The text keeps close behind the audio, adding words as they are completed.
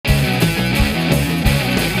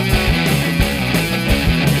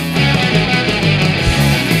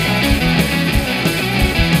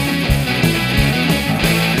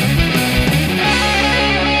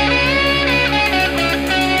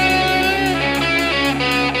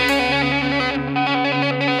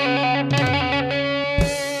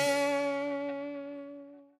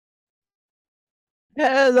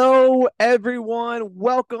Hello, everyone.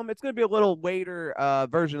 Welcome. It's going to be a little later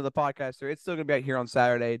version of the podcast here. It's still going to be out here on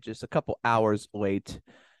Saturday, just a couple hours late.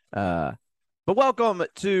 Uh, but welcome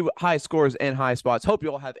to High Scores and High Spots. Hope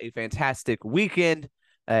you all have a fantastic weekend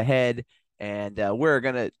ahead. And we're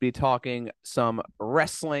going to be talking some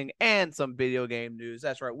wrestling and some video game news.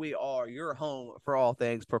 That's right. We are your home for all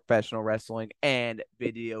things professional wrestling and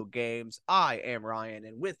video games. I am Ryan,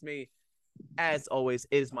 and with me, as always,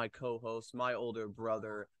 is my co-host, my older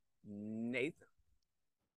brother, Nathan.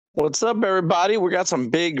 What's up, everybody? We got some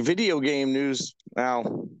big video game news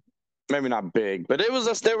now. Maybe not big, but there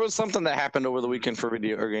was something that happened over the weekend for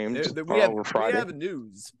video games over Friday. We have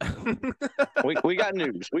news. we got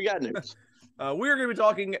news. We got news. We're going to be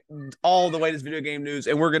talking all the latest video game news,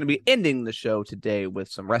 and we're going to be ending the show today with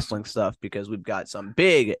some wrestling stuff because we've got some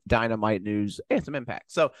big Dynamite news and some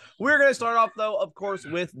Impact. So we're going to start off, though, of course,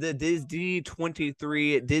 with the Disney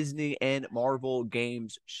 23 Disney and Marvel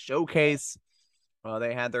Games Showcase.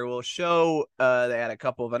 They had their little show. They had a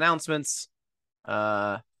couple of announcements.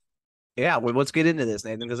 Yeah, let's get into this,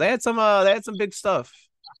 Nathan, because they had some big stuff.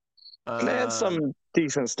 They had some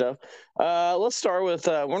decent stuff. Let's start with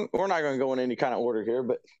we're not going to go in any kind of order here,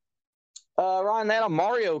 but Ryan, they had a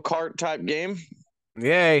Mario Kart type game.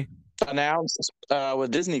 Yay! Announced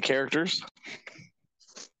with Disney characters.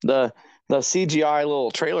 The CGI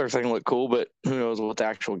little trailer thing looked cool, but who knows what the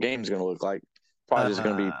actual game is going to look like? Probably just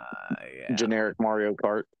going to be generic Mario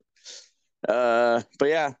Kart. But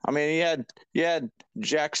yeah, I mean, you had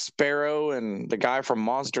Jack Sparrow and the guy from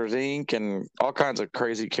Monsters Inc. and all kinds of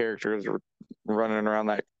crazy characters running around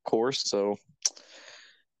that course. So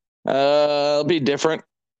it'll be different.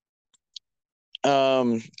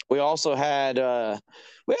 We also had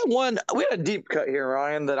we had a deep cut here,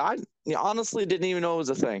 Ryan, that I honestly didn't even know it was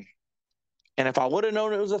a thing. And if I would have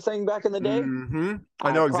known it was a thing back in the day,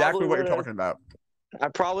 I know exactly what you're talking about. I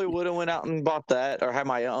probably would have went out and bought that, or had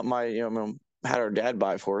had our dad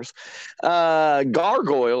buy it for us.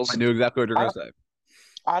 Gargoyles. I knew exactly what you're going to say.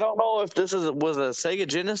 I don't know if this was a Sega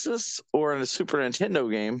Genesis or a Super Nintendo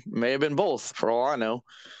game. May have been both, for all I know.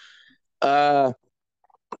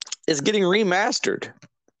 It's getting remastered,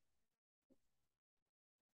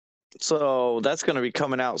 so that's going to be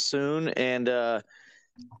coming out soon. And the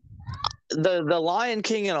Lion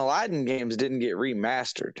King and Aladdin games didn't get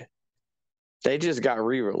remastered. They just got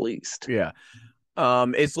re-released. Yeah.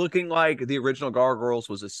 It's looking like the original Gargoyles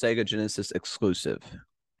was a Sega Genesis exclusive.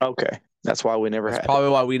 Okay. That's why we never had it.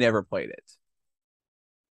 Probably why we never played it.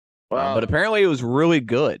 Well, but apparently it was really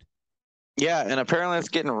good. Yeah, and apparently it's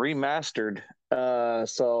getting remastered.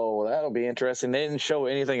 So that'll be interesting. They didn't show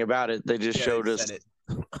anything about it. They just showed us it.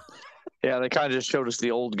 Yeah, they kind of just showed us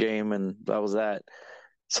the old game, and that was that.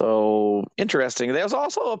 So interesting. There was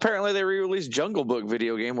also apparently they re-released Jungle Book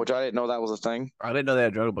video game, which I didn't know that was a thing. I didn't know they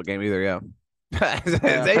had a Jungle Book game either. Yeah.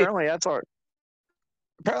 Apparently that's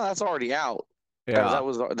already out. Yeah,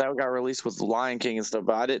 that got released with Lion King and stuff,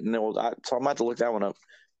 but I didn't know. So I'm gonna have to look that one up.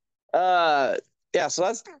 Yeah, so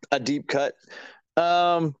that's a deep cut.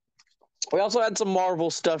 We also had some Marvel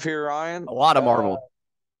stuff here, Ryan. A lot of Marvel.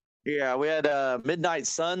 Yeah, we had a Midnight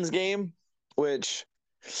Suns game, which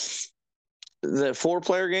the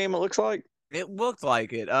 4-player game. It looks like it looked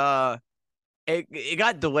like it. It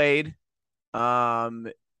got delayed.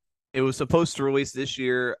 It was supposed to release this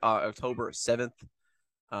year, October 7th.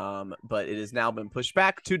 But it has now been pushed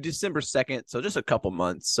back to December 2nd, so just a couple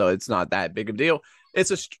months. So it's not that big of a deal.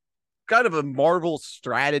 It's kind of a Marvel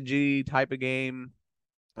strategy type of game.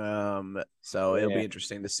 So it'll be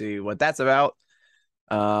interesting to see what that's about.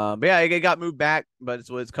 But yeah, it got moved back, but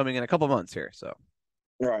it's coming in a couple months here. So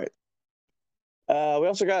right. We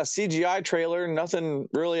also got a CGI trailer. Nothing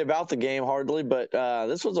really about the game, hardly, but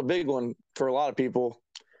this was a big one for a lot of people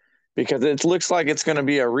because it looks like it's going to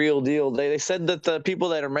be a real deal. They said that the people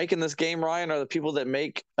that are making this game, Ryan, are the people that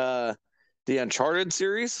make the Uncharted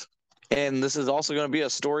series, and this is also going to be a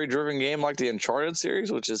story-driven game like the Uncharted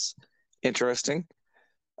series, which is interesting.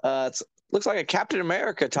 It looks like a Captain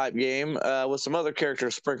America type game with some other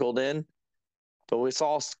characters sprinkled in, but we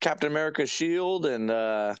saw Captain America's shield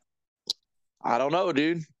and. I don't know,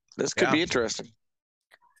 dude. This could be interesting.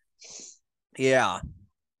 Yeah.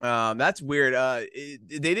 That's weird.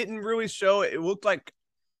 They didn't really show it. It looked like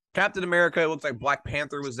Captain America. It looked like Black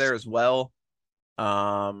Panther was there as well.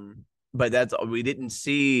 But we didn't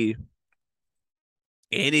see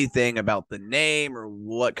anything about the name or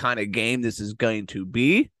what kind of game this is going to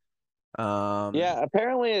be. Yeah,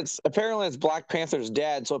 apparently it's Black Panther's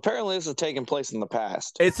dad. So apparently this is taking place in the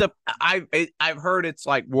past. I've heard it's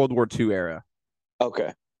like World War II era.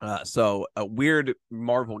 Okay. So a weird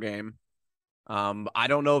Marvel game. I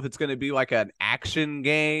don't know if it's going to be like an action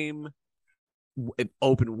game,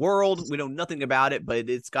 open world. We know nothing about it, but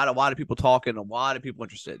it's got a lot of people talking, a lot of people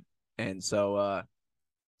interested, and so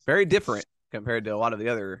very different compared to a lot of the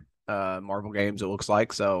other Marvel games. It looks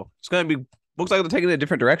like it's going to be looks like they're taking it a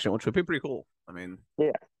different direction, which would be pretty cool. I mean,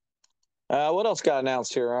 Yeah. What else got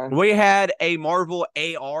announced here, Ryan? we had a Marvel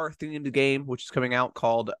AR themed game, which is coming out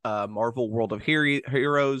called Marvel World of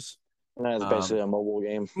Heroes. That's basically a mobile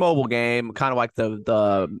game. Mobile game, kind of like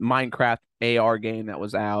the Minecraft AR game that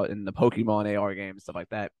was out and the Pokemon AR game and stuff like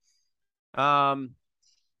that.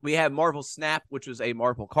 We have Marvel Snap, which was a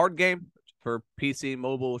Marvel card game for PC and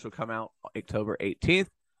mobile, which will come out October 18th.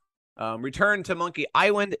 Return to Monkey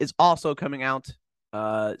Island is also coming out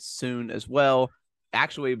soon as well.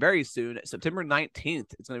 Actually, very soon, September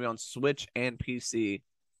 19th. It's going to be on Switch and PC.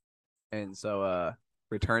 And so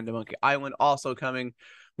Return to Monkey Island also coming.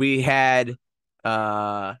 We had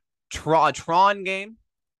Tron game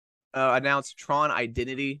announced, Tron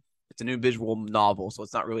Identity. It's a new visual novel, so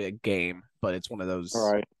it's not really a game, but it's one of those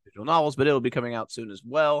visual novels, but it'll be coming out soon as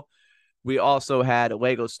well. We also had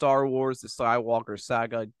Lego Star Wars, the Skywalker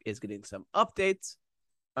saga is getting some updates.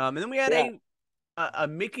 And then we had a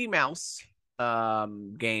Mickey Mouse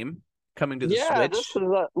game coming to the Switch. This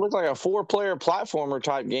looks like a 4-player platformer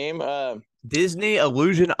type game. Disney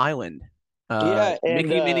Illusion Island.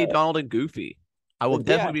 Mickey, Minnie, Donald, and Goofy. I will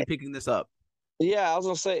definitely be picking this up. Yeah, I was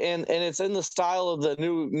gonna say, and it's in the style of the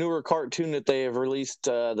newer cartoon that they have released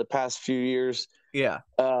the past few years. Yeah.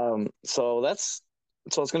 So it's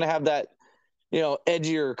gonna have that,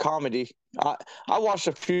 edgier comedy. I watched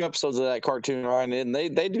a few episodes of that cartoon, Ryan, and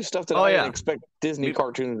they do stuff that I didn't expect Disney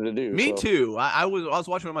cartoons to do. Me too. I was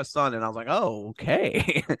watching with my son, and I was like, oh,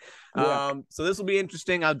 okay. So this will be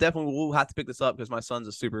interesting. I definitely will have to pick this up because my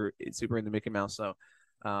son's super into Mickey Mouse. So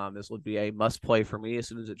this would be a must play for me as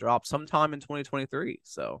soon as it drops sometime in 2023.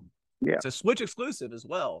 So it's a Switch exclusive as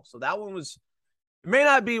well. So that one it may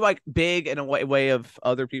not be like big in a way of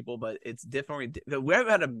other people, but it's definitely, we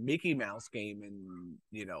haven't had a Mickey Mouse game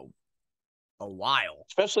in, a while.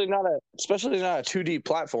 Especially not a 2D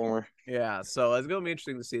platformer. Yeah. So it's going to be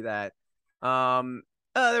interesting to see that.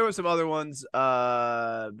 There were some other ones,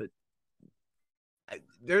 but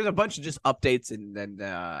there's a bunch of just updates and then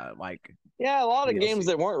a lot of games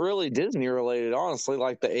that weren't really Disney related, honestly.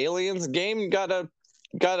 Like the Aliens game got a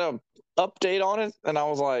update on it, and I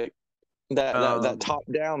was like, that top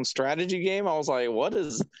down strategy game. I was like,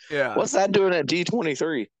 what's that doing at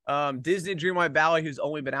D23? Disney Dreamlight Valley, who's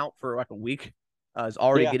only been out for like a week, is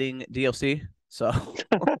already getting DLC. So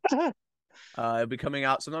it'll be coming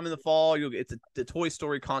out sometime in the fall. It's the Toy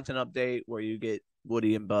Story content update where you get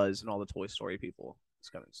Woody and Buzz and all the Toy Story people. It's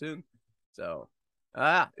coming soon. So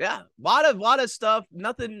a lot of stuff.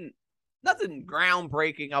 Nothing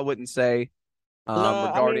groundbreaking, I wouldn't say,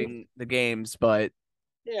 regarding the games, but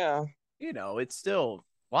it's still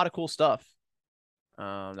a lot of cool stuff.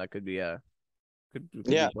 That could be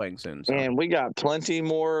be playing soon. So. And we got plenty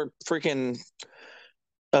more freaking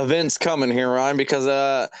events coming here, Ryan,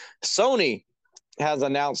 because Sony has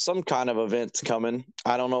announced some kind of events coming.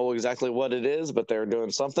 I don't know exactly what it is, but they're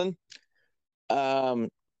doing something. But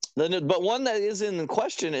one that is in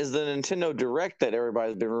question is the Nintendo Direct that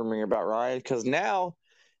everybody's been rumoring about, Ryan, because now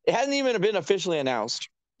it hasn't even been officially announced.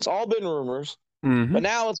 It's all been rumors, but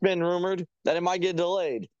now it's been rumored that it might get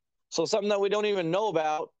delayed. So something that we don't even know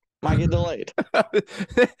about might get delayed.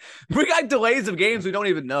 We got delays of games we don't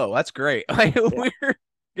even know. That's great. We're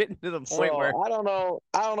getting to the point where I don't know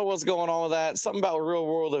what's going on with that. Something about real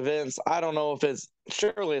world events. I don't know if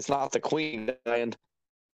surely it's not the Queen and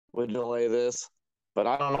would delay this, but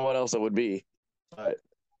I don't know what else it would be. But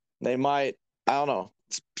they might. I don't know.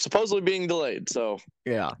 It's supposedly being delayed, so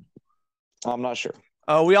yeah, I'm not sure.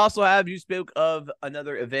 We also have, you spoke of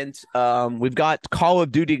another event. We've got Call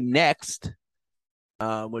of Duty Next,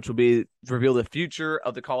 which will be reveal the future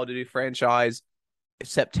of the Call of Duty franchise,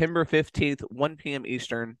 September 15th, 1 p.m.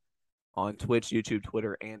 Eastern, on Twitch, YouTube,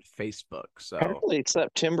 Twitter, and Facebook. So apparently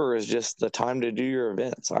September is just the time to do your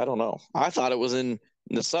events. I don't know. I thought it was in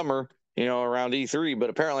the summer, around E3, but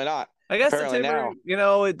apparently not. I guess apparently September,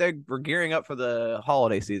 now, we're gearing up for the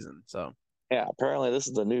holiday season. So yeah, apparently this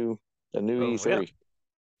is the new E3.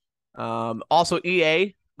 Yeah. Also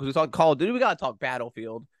EA, because we talked Call of Duty, we gotta talk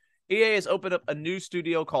Battlefield. EA has opened up a new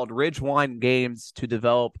studio called Ridgeline Games to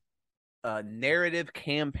develop a narrative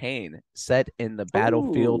campaign set in the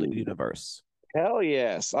Battlefield universe. Hell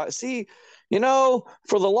yes. I see, for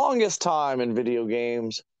the longest time in video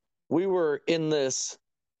games, we were in this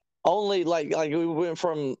only like we went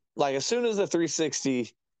from as soon as the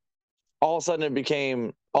 360, all of a sudden it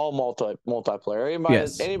became all multiplayer.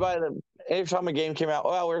 every time a game came out,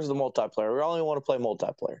 well, where's the multiplayer? We only want to play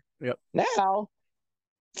multiplayer. Yep. Now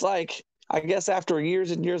it's like, I guess after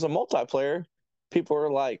years and years of multiplayer, people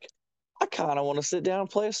are like, I kind of want to sit down and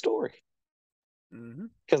play a story.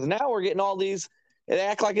 Because now we're getting all these, it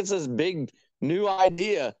act like it's this big new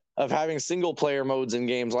idea of having single player modes in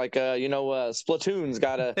games. Like, Splatoon's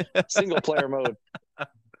got a single player mode.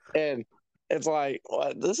 And it's like,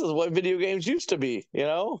 well, this is what video games used to be,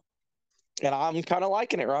 And I'm kind of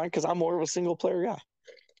liking it, Ryan, because I'm more of a single player guy.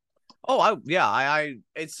 Oh, I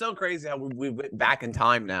it's so crazy how we went back in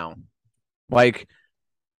time now. Like,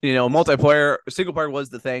 multiplayer, single player was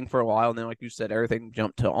the thing for a while, and then, like you said, everything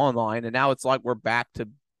jumped to online, and now it's like we're back to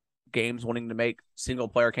games wanting to make single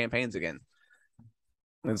player campaigns again.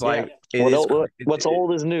 It's like what's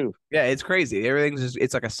old is new. Yeah, it's crazy.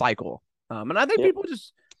 It's like a cycle. And I think people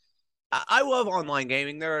just, I love online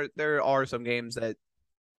gaming. There are some games that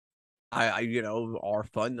I are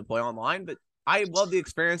fun to play online, but I love the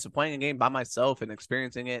experience of playing a game by myself and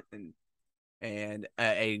experiencing it, and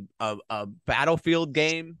a Battlefield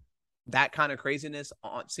game, that kind of craziness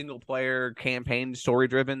on single player campaign story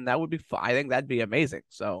driven, that would be fun. I think that'd be amazing.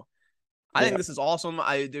 So I think this is awesome.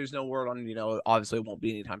 There's no word on, obviously it won't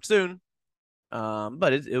be anytime soon.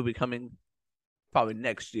 But it'll be coming probably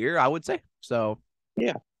next year, I would say. So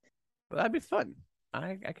yeah, but that'd be fun.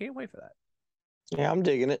 I can't wait for that. Yeah, I'm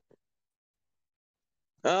digging it.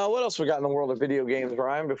 What else we got in the world of video games,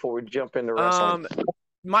 Ryan, before we jump into wrestling?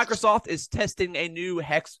 Microsoft is testing a new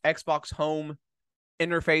Xbox Home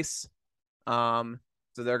interface. So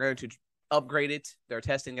they're going to upgrade it. They're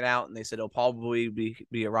testing it out, and they said it'll probably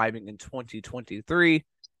be arriving in 2023.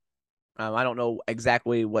 I don't know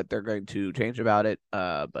exactly what they're going to change about it,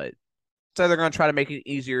 but so they're going to try to make it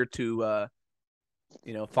easier to,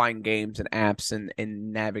 find games and apps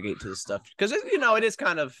and navigate to the stuff. Because, it is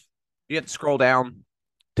kind of, you have to scroll down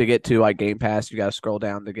to get to, like, Game Pass. You got to scroll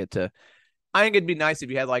down to get to, I think it'd be nice if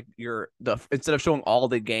you had, like, instead of showing all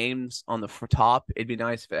the games on the top, it'd be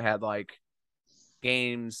nice if it had, like,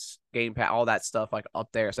 games, Game Pass, all that stuff, like, up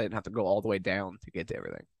there, so I didn't have to go all the way down to get to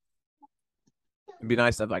everything. It'd be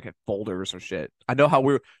nice to have, like, folders or shit. I know how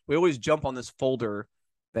we always jump on this folder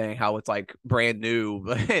thing, how it's, like, brand new,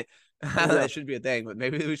 but that should be a thing. But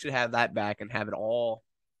maybe we should have that back and have it all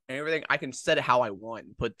and everything. I can set it how I want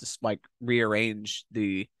and put this, like, rearrange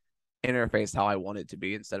the interface how I want it to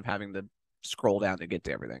be instead of having to scroll down to get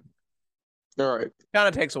to everything. All right. Kind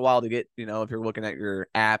of takes a while to get, if you're looking at your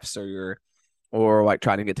apps or like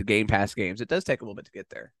trying to get to Game Pass games, it does take a little bit to get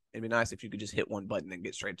there. It'd be nice if you could just hit one button and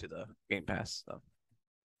get straight to the Game Pass stuff.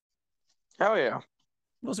 Hell yeah.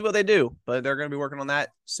 We'll see what they do, but they're going to be working on that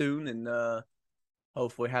soon, and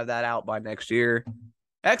hopefully have that out by next year.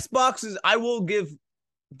 Xboxes, I will give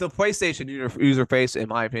the PlayStation user face, in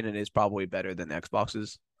my opinion, is probably better than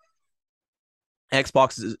Xboxes.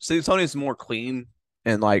 Xboxes, Sony is more clean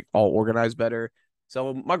and, like, all organized better.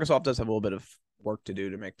 So Microsoft does have a little bit of work to do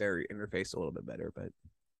to make their interface a little bit better, but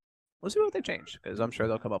we'll see what they change, because I'm sure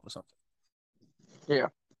they'll come up with something. Yeah.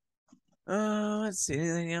 Let's see,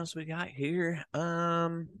 anything else we got here? I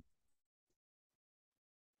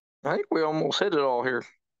think we almost hit it all here.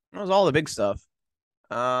 That was all the big stuff.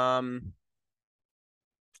 I'm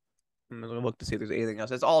gonna look to see if there's anything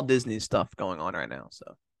else. It's all Disney stuff going on right now.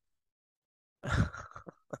 So,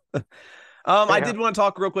 I did want to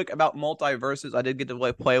talk real quick about multiverses. I did get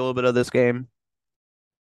to play a little bit of this game.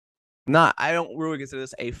 I don't really consider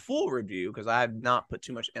this a full review because I have not put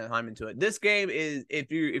too much time into it. This game is,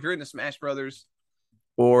 if you're into Smash Brothers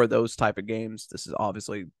or those type of games, this is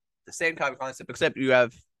obviously the same kind of concept, except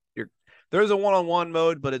there's a one-on-one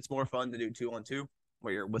mode, but it's more fun to do 2-on-2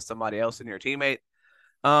 where you're with somebody else and your teammate.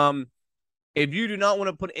 If you do not want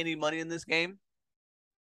to put any money in this game,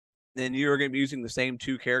 then you're going to be using the same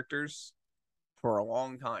two characters for a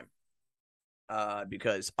long time.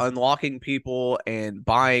 Because unlocking people and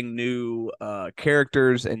buying new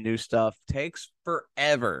characters and new stuff takes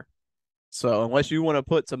forever. So unless you want to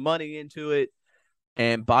put some money into it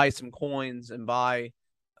and buy some coins and buy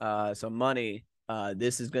some money,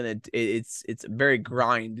 this is it's a very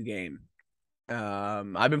grind game.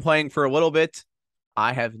 I've been playing for a little bit.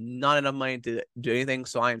 I have not enough money to do anything,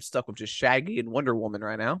 so I am stuck with just Shaggy and Wonder Woman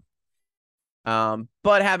right now.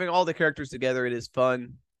 But having all the characters together, it is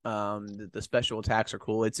fun. The special attacks are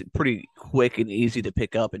cool. It's pretty quick and easy to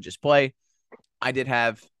pick up and just play. I did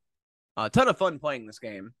have a ton of fun playing this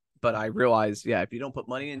game, but I realized, if you don't put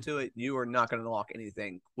money into it, you are not going to unlock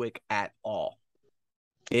anything quick at all.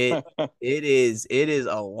 It is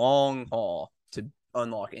a long haul to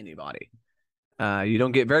unlock anybody. You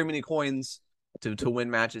don't get very many coins to win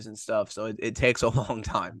matches and stuff, so it takes a long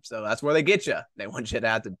time. So that's where they get you. They want you to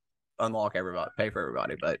have to unlock everybody, pay for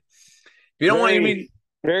everybody. But if you don't want,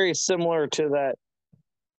 very similar to that.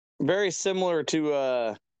 Very similar to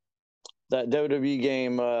that WWE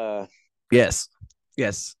game. Yes.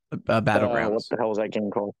 What Battlegrounds. the hell was that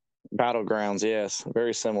game called? Battlegrounds. Yes,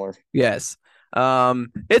 very similar. Yes.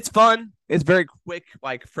 It's fun. It's very quick,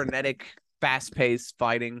 like frenetic, fast-paced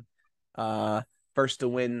fighting. First to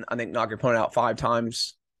win, I think knock your opponent out 5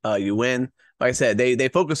 times. You win. Like I said, they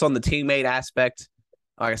focus on the teammate aspect.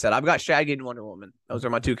 Like I said, I've got Shaggy and Wonder Woman. Those are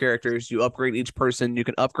my 2 characters. You upgrade each person. You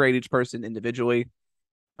can upgrade each person individually.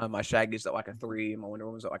 My Shaggy's at like a 3. My Wonder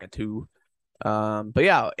Woman's at like a 2. But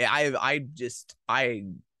yeah,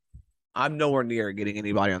 I'm nowhere near getting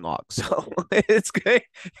anybody unlocked. So it's good.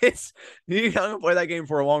 You gotta play that game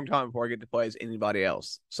for a long time before I get to play as anybody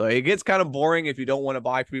else. So it gets kind of boring if you don't want to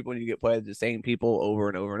buy people and you get played as the same people over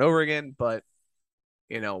and over and over again. But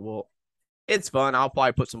it's fun. I'll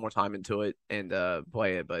probably put some more time into it and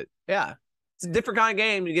play it. But yeah, it's a different kind of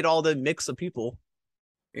game. You get all the mix of people.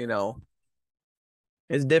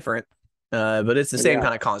 It's different. But it's the same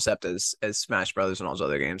kind of concept as Smash Brothers and all those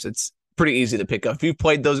other games. It's pretty easy to pick up. If you've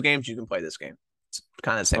played those games, you can play this game. It's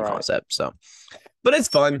kind of the same concept. So, but it's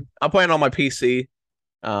fun. I'm playing on my PC.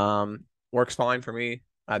 Works fine for me.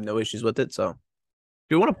 I have no issues with it. So, if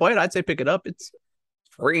you want to play it, I'd say pick it up. It's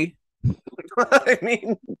free. I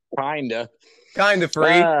mean, kind of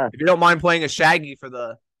free. If you don't mind playing a Shaggy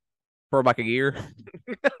for like a year.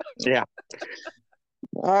 Yeah.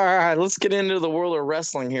 All right, let's get into the world of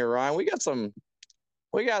wrestling here, Ryan. We got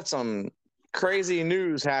some crazy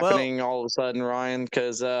news happening all of a sudden, Ryan,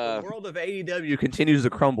 because the world of AEW continues to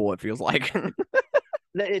crumble, it feels like.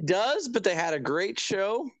 It does, but they had a great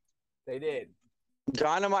show. They did.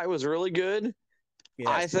 Dynamite was really good. Yes.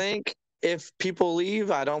 I think if people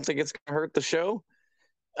leave, I don't think it's going to hurt the show.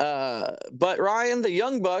 But Ryan, the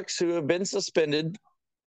Young Bucks, who have been suspended,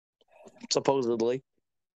 supposedly.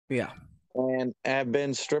 Yeah. And have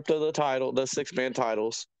been stripped of the 6-man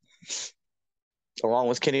titles, along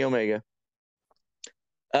with Kenny Omega.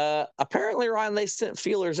 Apparently, Ryan, they sent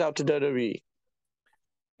feelers out to WWE.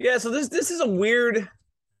 Yeah, so this is a weird,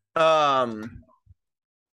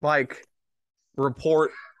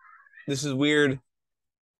 report. This is weird,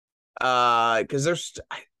 because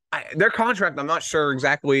their contract. I'm not sure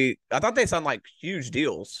exactly. I thought they signed like huge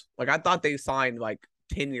deals. Like I thought they signed like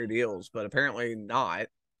 10-year deals, but apparently not.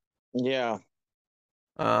 Yeah.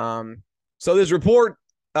 So this report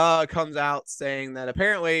comes out saying that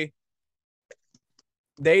apparently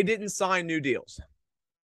they didn't sign new deals.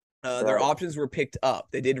 Their options were picked up.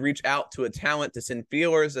 They did reach out to a talent to send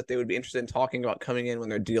feelers that they would be interested in talking about coming in when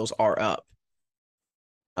their deals are up.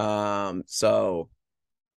 So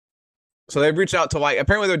they've reached out to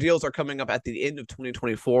apparently their deals are coming up at the end of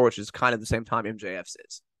 2024, which is kind of the same time MJF's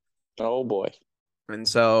is. Oh boy. And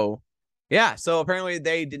so yeah, so apparently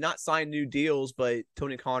they did not sign new deals, but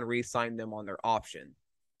Tony Khan re-signed them on their option.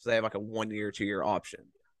 So they have like a 1-year, 2-year option.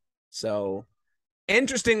 So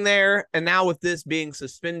interesting there. And now with this being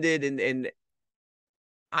suspended and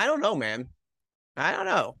I don't know, man. I don't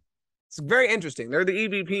know. It's very interesting. They're the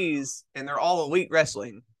EVPs and they're all elite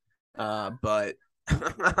wrestling. But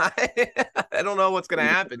I don't know what's going to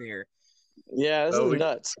happen here. Yeah, this is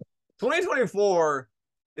nuts. 2024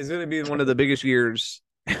 is going to be one of the biggest years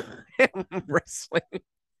wrestling.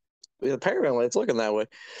 Apparently, it's looking that way.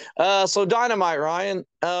 So Dynamite, Ryan.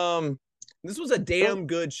 This was a damn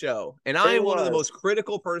good show, and I am one of the most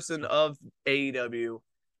critical person of AEW.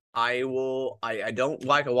 I don't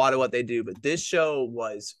like a lot of what they do, but this show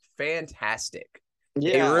was fantastic.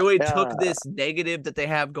 Yeah, they really took this negative that they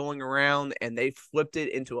have going around, and they flipped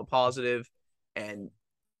it into a positive, and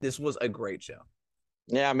this was a great show.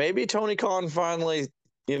 Yeah, maybe Tony Khan finally,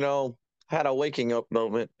 had a waking up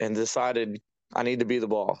moment and decided I need to be the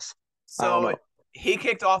boss. So he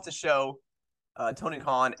kicked off the show, Tony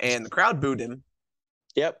Khan, and the crowd booed him.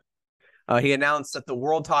 Yep. He announced that the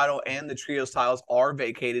world title and the trios titles are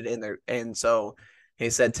vacated and so he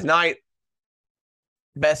said tonight,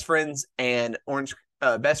 Best Friends and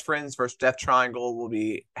Best Friends versus Death Triangle will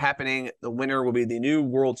be happening. The winner will be the new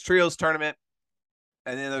World's Trios tournament.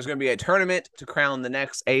 And then there's going to be a tournament to crown the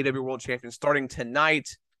next AEW World Champion starting tonight.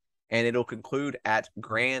 And it'll conclude at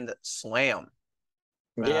Grand Slam.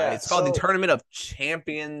 Yeah, it's called the Tournament of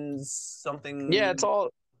Champions, something. Yeah, it's all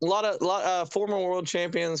a lot of former world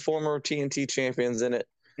champions, former TNT champions in it.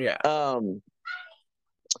 Yeah.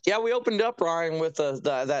 Yeah, we opened up, Ryan, with that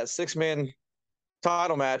 6-man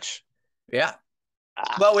title match. Yeah.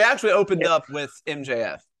 Well, we actually opened up with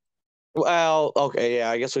MJF. Well, okay, yeah,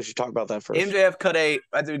 I guess we should talk about that first. MJF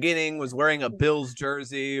at the beginning was wearing a Bills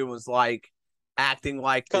jersey, was like acting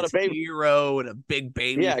like Cut a this baby. hero and a big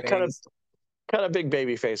baby face. Cut a big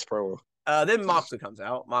baby face promo. Then Moxley comes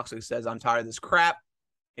out. Moxley says, "I'm tired of this crap."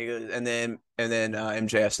 He goes, and then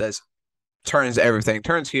MJF says, turns everything,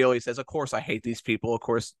 turns heel. He says, "Of course, I hate these people. Of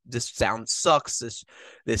course, this sound sucks.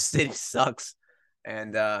 This city sucks."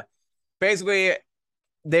 And basically,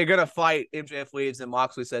 they're gonna fight. MJF leaves, and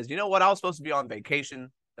Moxley says, "You know what? I was supposed to be on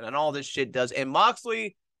vacation, and then all this shit does." And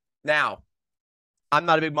Moxley, now, I'm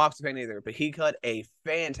not a big Moxley fan either, but he cut a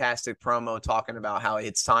fantastic promo talking about how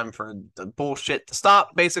it's time for the bullshit to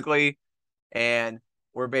stop, basically, and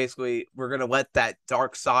we're gonna let that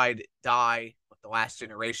dark side die with the last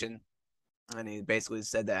generation. And he basically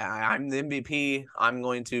said that I'm the MVP. I'm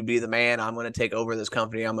going to be the man. I'm going to take over this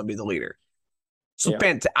company. I'm going to be the leader. So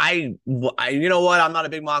I, you know what? I'm not a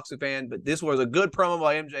big Moxley fan, but this was a good promo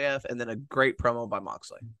by MJF and then a great promo by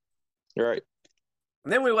Moxley. You're right.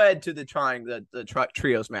 And then we led to the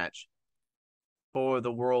trios match for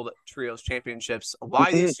the World Trios Championships.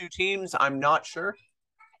 Why these two teams? I'm not sure.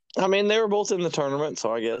 I mean, they were both in the tournament,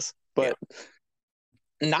 so I guess, but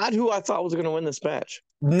not who I thought was going to win this match.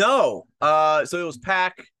 No. So it was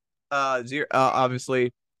Pac,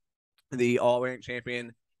 obviously the all-rank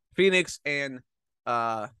champion, Phoenix, and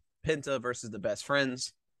Penta versus the Best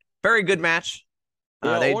Friends. Very good match.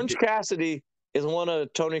 Orange Cassidy is one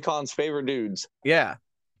of Tony Khan's favorite dudes. Yeah.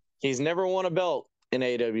 He's never won a belt in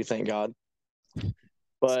AEW, thank God.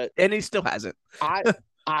 And he still hasn't.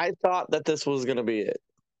 I thought that this was going to be it.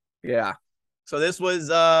 Yeah. So this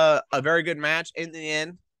was a very good match. In the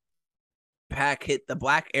end, Pac hit the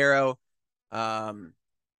Black Arrow.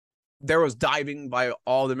 There was diving by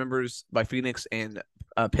all the members, by Phoenix and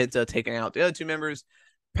Penta, taking out the other two members.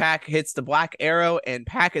 Pac hits the Black Arrow, and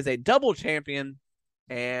Pac is a double champion.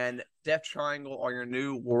 And Death Triangle are your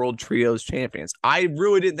new World Trios champions. I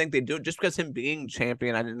really didn't think they'd do it just because him being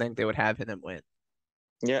champion. I didn't think they would have him win.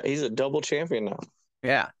 Yeah, he's a double champion now.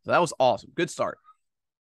 Yeah, so that was awesome. Good start.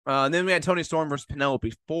 And then we had Toni Storm versus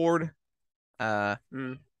Penelope Ford. It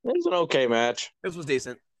was an okay match. This was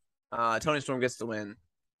decent. Toni Storm gets the win.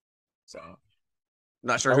 So,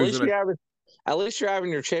 not sure who's going to... At least you're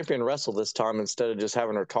having your champion wrestle this time instead of just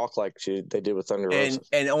having her talk like they did with Thunder Rosa.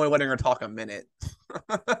 And only letting her talk a minute.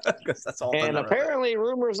 Because that's all. And apparently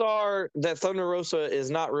rumors are that Thunder Rosa is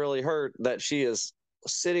not really hurt, that she is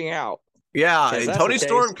sitting out. Yeah, and Toni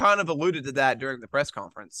Storm kind of alluded to that during the press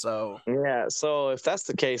conference. So yeah, so if that's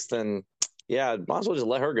the case, then yeah, might as well just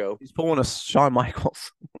let her go. He's pulling a Shawn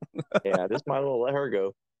Michaels. Yeah, just might as well let her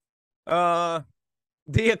go.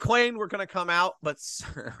 The Acclaimed were gonna come out, but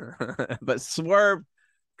Swerve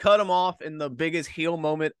cut them off in the biggest heel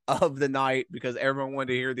moment of the night because everyone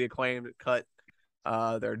wanted to hear the Acclaimed cut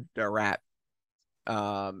their rap.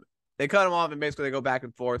 They cut them off, and basically they go back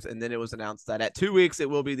and forth, and then it was announced that at 2 weeks it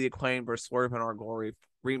will be the Acclaimed versus Swerve and Our Glory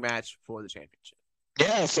rematch for the championship.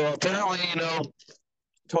 Yeah, so apparently,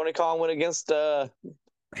 Tony Khan went against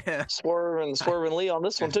Swerve and Lee on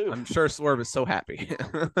this one too. I'm sure Swerve is so happy.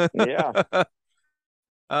 Yeah.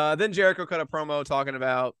 Then Jericho cut a promo talking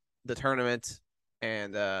about the tournament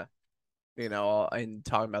and and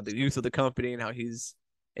talking about the youth of the company and how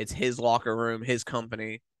it's his locker room, his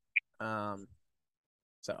company. So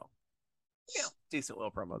yeah, decent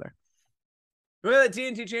little promo there. We had the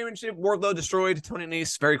TNT Championship. Wardlow destroyed Tony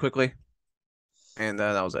Nese very quickly, and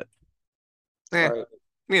that was it. Right.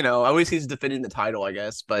 At least he's defending the title, I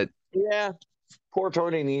guess. But yeah, poor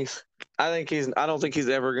Tony Nese. I don't think he's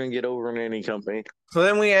ever going to get over in any company. So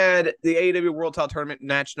then we had the AEW World Title Tournament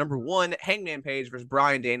match number 1, Hangman Page versus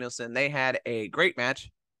Bryan Danielson. They had a great match.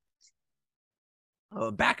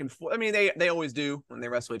 Back and forth. I mean, they always do when they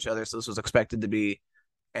wrestle each other, so this was expected to be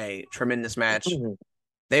a tremendous match. Mm-hmm.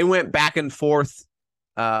 They went back and forth.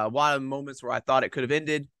 A lot of moments where I thought it could have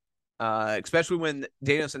ended, especially when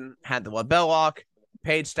Danielson had the label lock.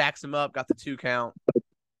 Page stacks him up, got the 2 count,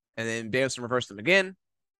 and then Danielson reversed him again.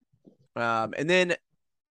 And then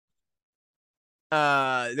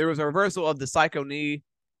there was a reversal of the Psycho Knee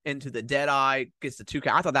into the Dead Eye, gets the 2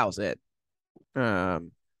 count. I thought that was it.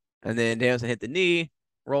 And then Danielson hit the knee,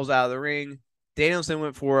 rolls out of the ring. Danielson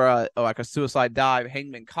went for a suicide dive.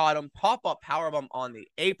 Hangman caught him. Pop-up powerbomb on the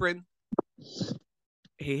apron.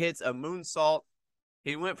 He hits a moonsault.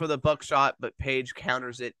 He went for the buckshot, but Page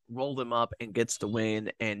counters it, rolled him up, and gets the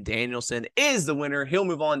win. And Danielson is the winner. He'll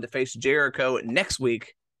move on to face Jericho next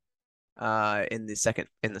week in the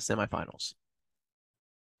semifinals.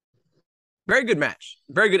 Very good match.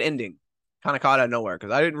 Very good ending. Kind of caught out of nowhere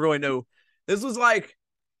because I didn't really know. This was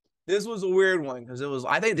a weird one because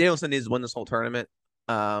I think Danielson needs to win this whole tournament.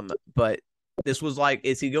 But this was like,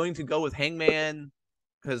 is he going to go with Hangman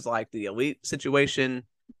because the elite situation?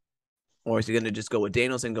 or is he going to just go with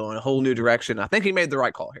Danielson, go in a whole new direction? I think he made the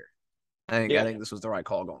right call here. I think this was the right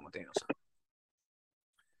call going with Danielson.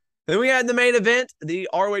 Then we had the main event, the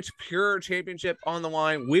ROH Pure Championship on the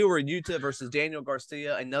line. We were Yuta versus Daniel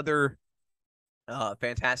Garcia. Another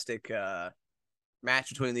fantastic match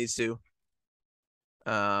between these two.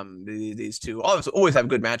 These two always have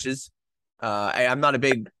good matches. I'm not a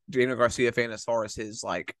big Daniel Garcia fan as far as his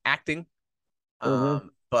like acting,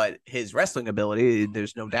 but his wrestling ability,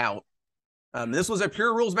 there's no doubt. This was a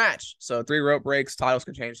Pure Rules match, so 3 rope breaks, titles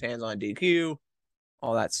can change hands on DQ,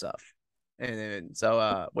 all that stuff. And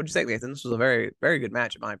so, what'd you think, Nathan? This was a very, very good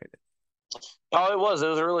match, in my opinion. Oh, it was. It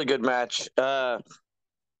was a really good match. I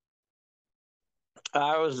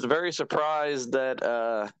was very surprised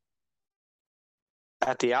that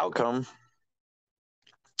at the outcome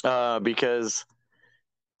because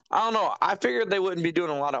I don't know. I figured they wouldn't be doing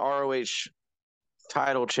a lot of ROH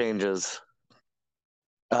title changes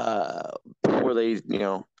before they,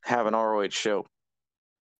 have an ROH show.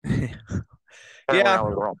 Yeah. I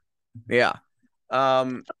was wrong. Yeah.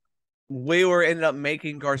 We were ended up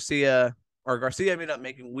making Garcia ended up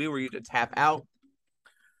making We Were You to tap out.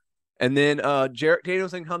 And then Jarrett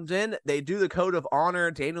Danielson comes in. They do the code of honor.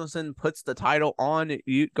 Danielson puts the title on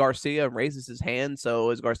Garcia and raises his hand. So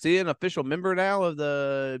is Garcia an official member now of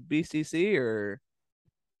the BCC or?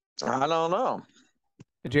 I don't know.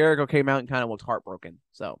 Jericho came out and kind of looked heartbroken.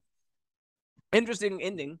 So interesting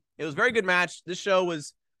ending. It was a very good match. This show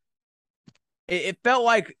was. It felt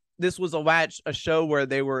like this was a show where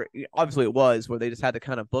they were obviously it was where they just had to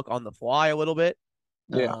kind of book on the fly a little bit.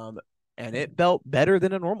 Yeah. And it felt better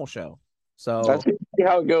than a normal show. So that's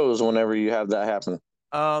how it goes whenever you have that happen.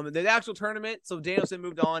 The actual tournament. So Danielson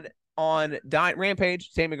moved on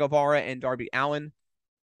Rampage. Sammy Guevara and Darby Allin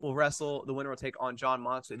will wrestle. The winner will take on John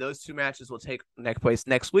Moxley. Those 2 matches will take place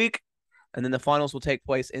next week, and then the finals will take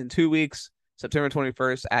place in 2 weeks, September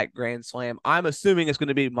 21st at Grand Slam. I'm assuming it's going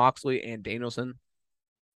to be Moxley and Danielson,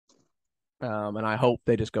 and I hope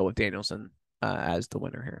they just go with Danielson as the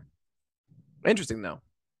winner here. Interesting though.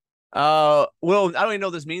 Well, I don't even know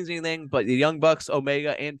if this means anything, but the Young Bucks,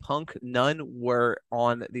 Omega, and Punk, none were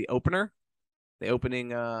on the opener, the opening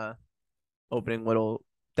little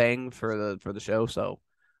thing for the show. So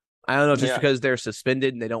I don't know, just because they're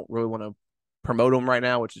suspended and they don't really want to promote them right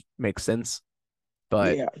now, which makes sense.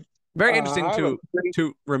 But very interesting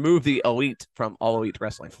to remove the Elite from All Elite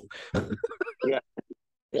Wrestling. Yeah.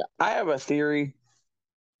 I have a theory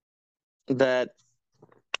that.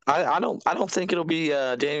 I don't think it'll be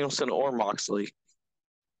Danielson or Moxley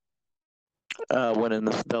winning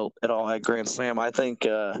the belt at all at Grand Slam. I think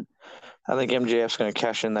MJF's going to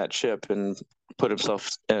cash in that chip and put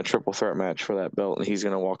himself in a triple threat match for that belt, and he's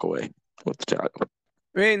going to walk away with the title.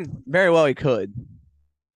 I mean, very well he could,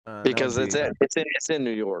 because it's in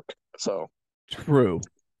New York, so true.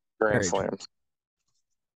 Grand Slams.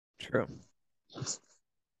 True.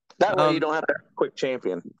 That way you don't have to have a quick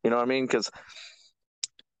champion. You know what I mean? Because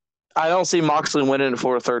I don't see Moxley winning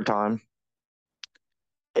for a third time.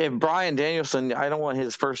 If Bryan Danielson, I don't want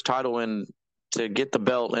his first title win to get the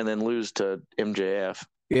belt and then lose to MJF.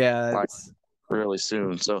 Yeah, really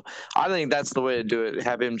soon. So I think that's the way to do it.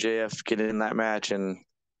 Have MJF get in that match and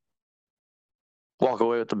walk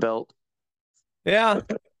away with the belt. Yeah.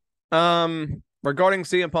 Regarding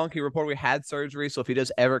CM Punk, he reported we had surgery, so if he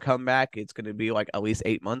does ever come back, it's going to be like at least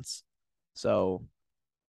 8 months. So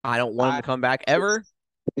I don't want him to come back ever.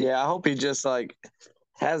 Yeah, I hope he just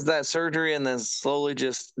has that surgery and then slowly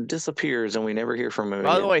just disappears and we never hear from him.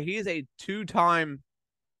 By the way, he's a 2-time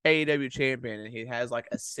AEW champion and he has like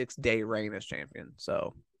a 6-day reign as champion.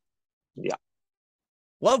 So yeah,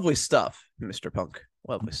 lovely stuff, Mr. Punk.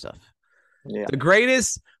 Lovely stuff. Yeah, the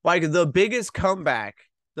greatest, the biggest comeback,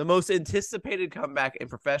 the most anticipated comeback in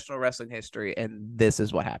professional wrestling history, and this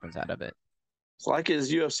is what happens out of it. It's like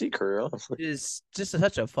his UFC career. Honestly. It's just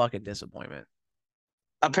such a fucking disappointment.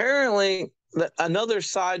 Apparently, another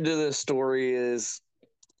side to this story is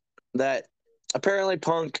that apparently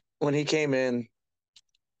Punk, when he came in,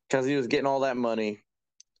 because he was getting all that money,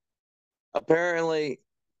 apparently,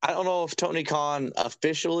 I don't know if Tony Khan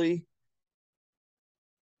officially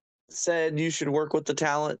said you should work with the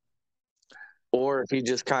talent, or if he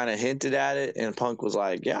just kind of hinted at it and Punk was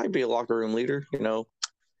like, yeah, I'd be a locker room leader,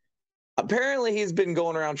 Apparently, he's been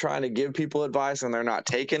going around trying to give people advice and they're not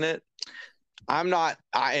taking it. I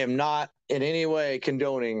am not in any way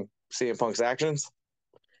condoning CM Punk's actions,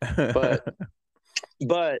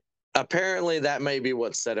 but apparently that may be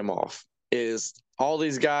what set him off. Is all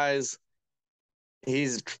these guys,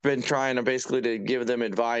 he's been trying to basically to give them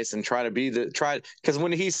advice and try to be because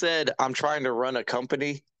when he said I'm trying to run a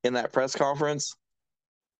company in that press conference,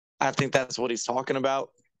 I think that's what he's talking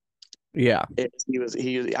about. Yeah.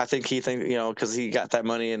 I think he thinks, because he got that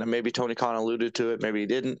money, and maybe Tony Khan alluded to it, maybe he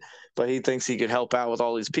didn't, but he thinks he could help out with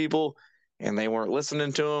all these people, and they weren't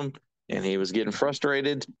listening to him, and he was getting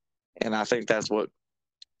frustrated, and I think that's what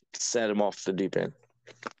set him off the deep end.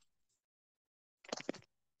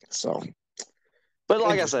 So, but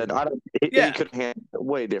like I said, he could handle it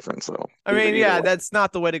way different. So, I mean, yeah, that's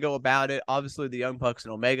not the way to go about it. Obviously, the Young Bucks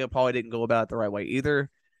and Omega probably didn't go about it the right way either.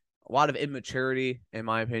 A lot of immaturity, in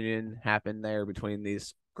my opinion, happened there between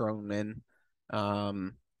these grown men.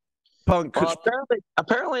 Punk. Well,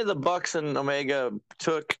 apparently, the Bucks and Omega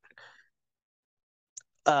took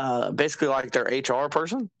basically like their HR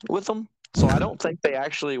person with them. So I don't think they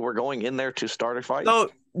actually were going in there to start a fight. So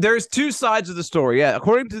there's two sides of the story. Yeah,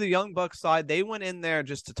 according to the Young Bucks side, they went in there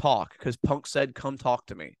just to talk because Punk said, "Come talk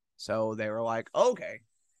to me." So they were like, "Okay."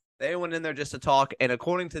 They went in there just to talk, and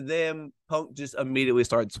according to them, Punk just immediately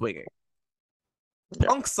started swinging. Yeah.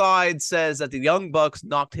 Punk's side says that the Young Bucks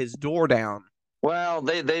knocked his door down. Well,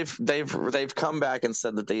 they've come back and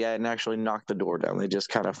said that they hadn't actually knocked the door down. They just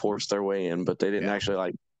kind of forced their way in, but they didn't actually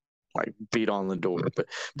like beat on the door.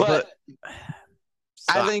 But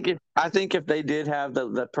I think if they did have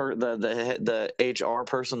the HR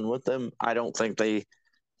person with them, I don't think they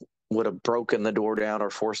would have broken the door down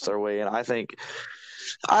or forced their way in. I think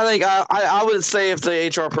I would say if the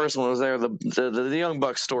HR person was there, the Young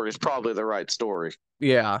Bucks story is probably the right story.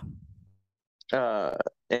 Yeah.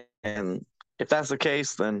 And if that's the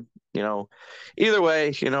case, then either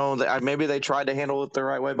way, maybe they tried to handle it the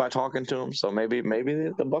right way by talking to him. So maybe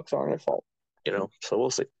the Bucks aren't at fault. So we'll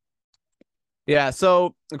see. Yeah,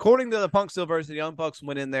 so according to the Punk Silvers, the Young Bucks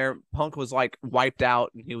went in there. Punk was like wiped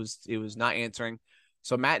out, and he was not answering.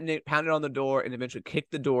 So Matt pounded on the door and eventually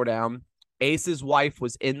kicked the door down. Ace's wife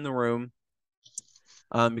was in the room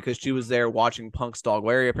because she was there watching Punk's dog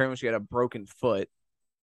Larry. Apparently, she had a broken foot,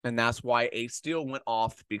 and that's why Ace Steel went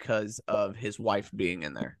off because of his wife being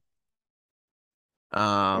in there.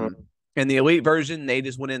 In the Elite version, they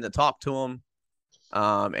just went in to talk to him,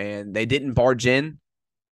 and they didn't barge in.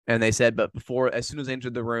 And they said, but as soon as they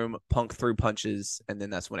entered the room, Punk threw punches, and then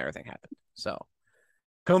that's when everything happened. So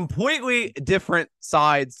completely different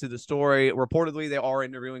sides to the story. Reportedly, they are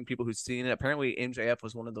interviewing people who've seen it. Apparently, MJF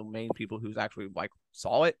was one of the main people who's actually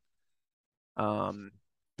saw it.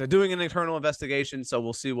 They're doing an internal investigation, so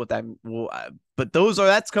we'll see what that will. But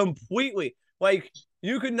that's completely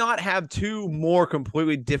you could not have two more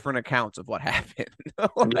completely different accounts of what happened.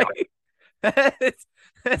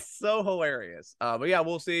 That's so hilarious. But yeah,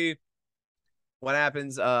 we'll see what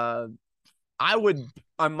happens. I'm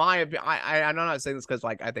not saying this because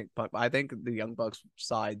I think the Young Bucks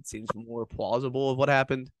side seems more plausible of what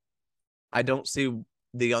happened. I don't see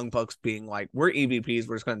the Young Bucks being like, we're EVPs,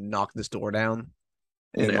 we're just gonna knock this door down.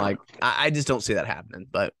 And I just don't see that happening.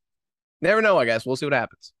 But never know, I guess. We'll see what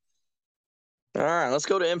happens. All right, let's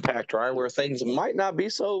go to Impact, right? Where things might not be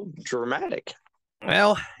so dramatic.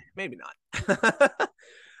 Well, maybe not.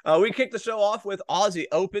 We kicked the show off with Aussie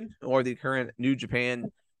Open, or the current New Japan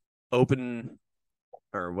Open,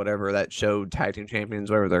 or whatever that show, tag team champions,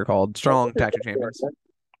 whatever they're called, strong tag team champions.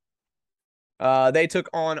 They took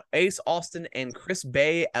on Ace Austin and Chris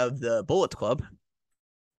Bay of the Bullet Club.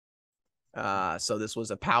 So this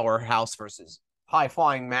was a powerhouse versus high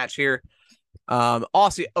flying match here.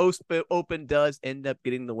 Aussie Open does end up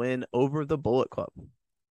getting the win over the Bullet Club.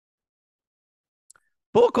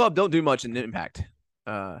 Bullet Club don't do much in Impact.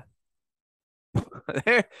 They're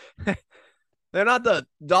not the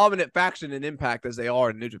dominant faction in Impact as they are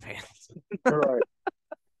in New Japan. Right.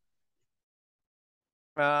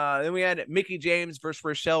 Then we had Mickie James versus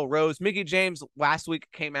Rochelle Rose. Mickie James last week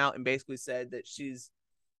came out and basically said that she's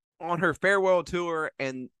on her farewell tour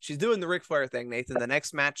and she's doing the Ric Flair thing, Nathan. The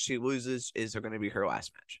next match she loses is going to be her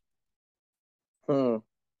last match.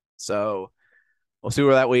 So we'll see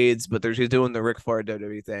where that leads, but she's doing the Ric Flair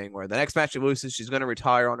WWE thing where the next match she loses, she's going to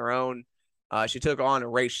retire on her own. She took on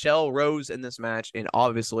Rochelle Rose in this match and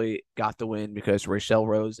obviously got the win because Rochelle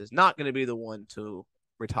Rose is not going to be the one to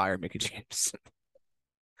retire Mickie James.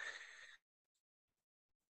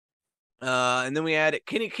 And then we had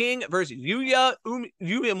Kenny King versus Yuya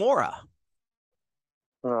Uemura.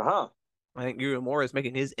 I think Uemura is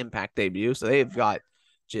making his Impact debut, so they've got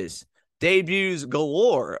just debuts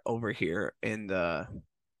galore over here in the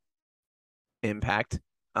Impact.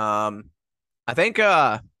 I think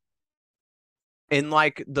in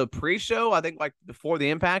the pre-show, I think before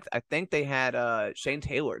the Impact, I think they had Shane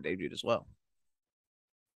Taylor debuted as well.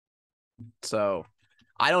 So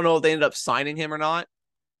I don't know if they ended up signing him or not.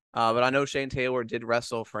 But I know Shane Taylor did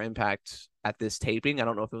wrestle for Impact at this taping. I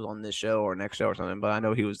don't know if it was on this show or next show or something, but I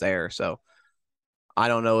know he was there. So I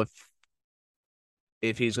don't know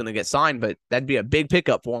if he's going to get signed, but that'd be a big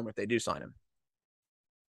pickup for him if they do sign him.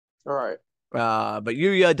 All right. But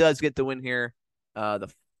Yuya does get the win here,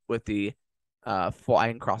 with the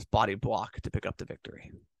flying cross body block to pick up the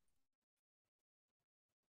victory.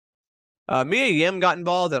 Mia Yim got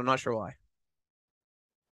involved, and I'm not sure why.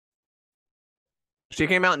 She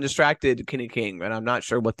came out and distracted Kenny King, and I'm not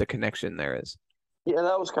sure what the connection there is. Yeah,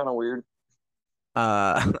 that was kind of weird.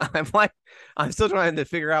 I'm still trying to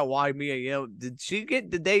figure out why Mia Yim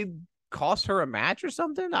did they cost her a match or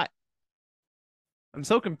something? I'm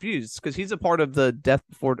so confused because he's a part of the Death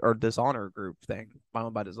Before or Dishonor group thing,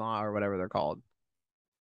 Violent by Design or whatever they're called.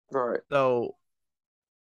 Right. So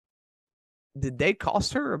did they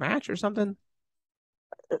cost her a match or something?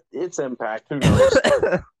 It's Impact. Who knows?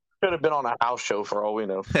 Could have been on a house show for all we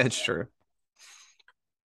know. That's true.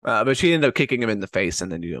 But she ended up kicking him in the face and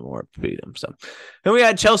then More beat him. So then we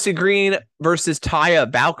had Chelsea Green versus Taya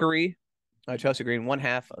Valkyrie. Chelsea Green, one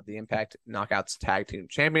half of the Impact Knockouts Tag Team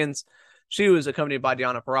Champions. She was accompanied by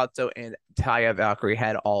Deonna Purrazzo, and Taya Valkyrie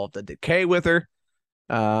had all of the Decay with her.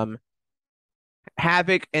 Havoc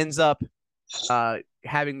ends up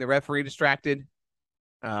having the referee distracted.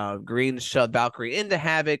 Green shoved Valkyrie into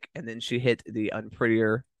Havoc, and then she hit the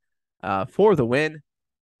Unprettier for the win.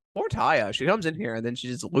 Poor Taya. She comes in here, and then she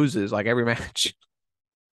just loses like every match.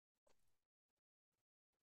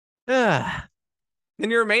 Then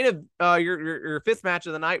your your fifth match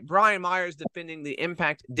of the night, Brian Myers defending the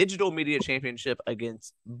Impact Digital Media Championship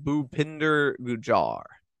against Bhupinder Gujjar.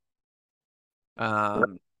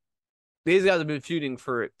 These guys have been feuding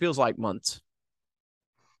for, it feels like, months.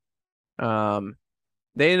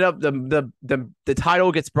 They ended up the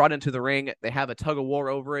title gets brought into the ring. They have a tug of war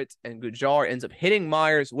over it, and Gujjar ends up hitting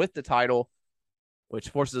Myers with the title, which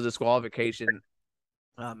forces a disqualification.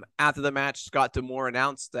 After the match, Scott D'Amore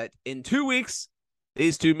announced that in 2 weeks,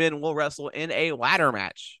 these two men will wrestle in a ladder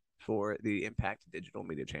match for the Impact Digital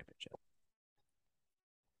Media Championship.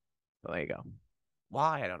 So there you go.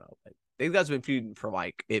 Why? I don't know. These guys have been feuding for,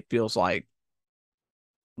 like, it feels like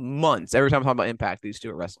months. Every time I talk about Impact, these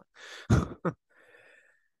two are wrestling.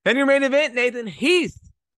 And your main event, Nathan Heath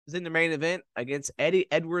is in the main event against Eddie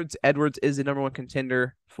Edwards. Edwards is the number one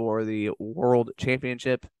contender for the World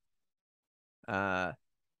Championship.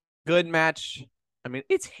 Good match. I mean,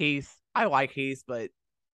 it's Heath. I like Heath, but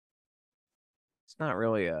it's not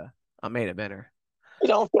really a main eventer. I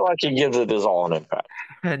don't feel like he gives it his all on Impact.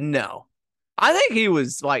 No. I think he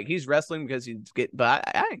was like, he's wrestling because but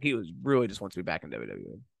I think he was really just wants to be back in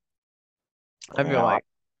WWE. I feel like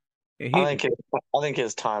I think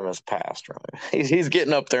his time has passed. Right, he's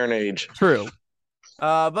getting up there in age. True.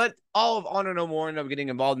 But all of Honor No More end up getting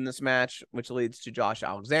involved in this match, which leads to Josh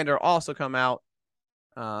Alexander also come out.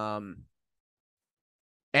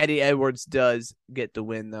 Eddie Edwards does get the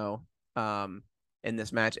win though, in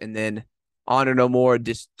this match, and then Honor No More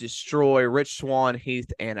destroy Rich Swann,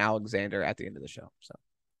 Heath, and Alexander at the end of the show. So,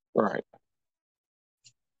 right.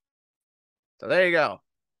 So there you go.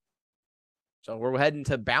 So we're heading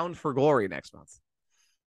to Bound for Glory next month.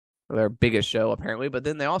 Their biggest show, apparently. But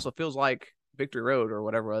then they also feels like Victory Road or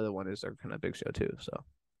whatever other one is their kind of big show, too. So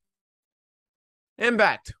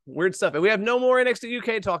Impact. Weird stuff. And we have no more NXT UK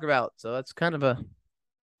to talk about. So that's kind of a...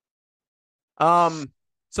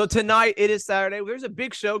 So tonight, it is Saturday. There's a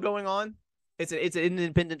big show going on. It's an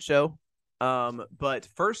independent show. But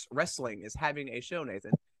First Wrestling is having a show,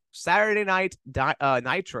 Nathan. Saturday night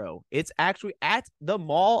Nitro. It's actually at the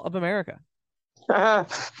Mall of America.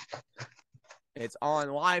 It's on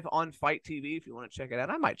live on Fight TV if you want to check it out.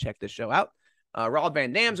 I might check this show out. Rob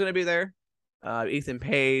Van Dam's going to be there. Ethan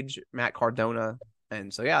Page, Matt Cardona,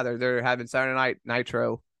 and so yeah, they're having Saturday Night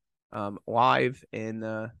Nitro live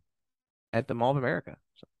in at the Mall of America.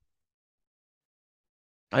 So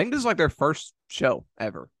I think this is like their first show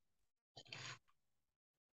ever,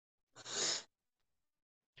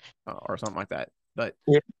 or something like that. But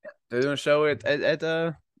yeah, they're doing a show at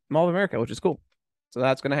the Mall of America, which is cool. So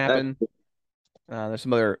that's going to happen. There's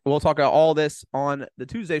some other. We'll talk about all this on the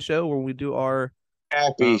Tuesday show where we do our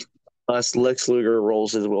happy. Lex Luger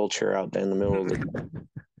rolls his wheelchair out in the middle of the.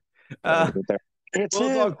 It's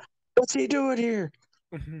him. What's he doing here?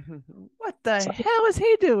 What the hell is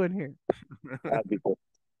he doing here? That'd be cool.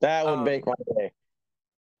 That would make my day.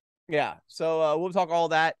 Yeah. So we'll talk all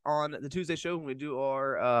that on the Tuesday show when we do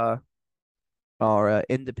our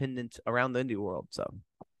independent around the indie world. So.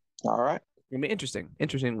 All right. gonna be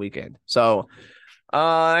interesting weekend. So,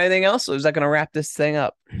 anything else? Or is that gonna wrap this thing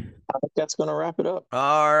up? I think that's going to wrap it up.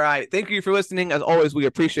 All right. Thank you for listening. As always, we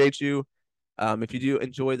appreciate you. If you do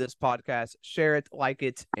enjoy this podcast, share it, like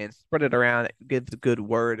it, and spread it around. Give the good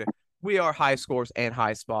word. We are High Scores and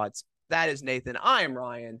High Spots. That is Nathan. I am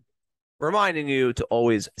Ryan, reminding you to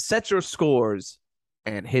always set your scores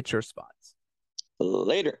and hit your spots.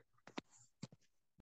 Later.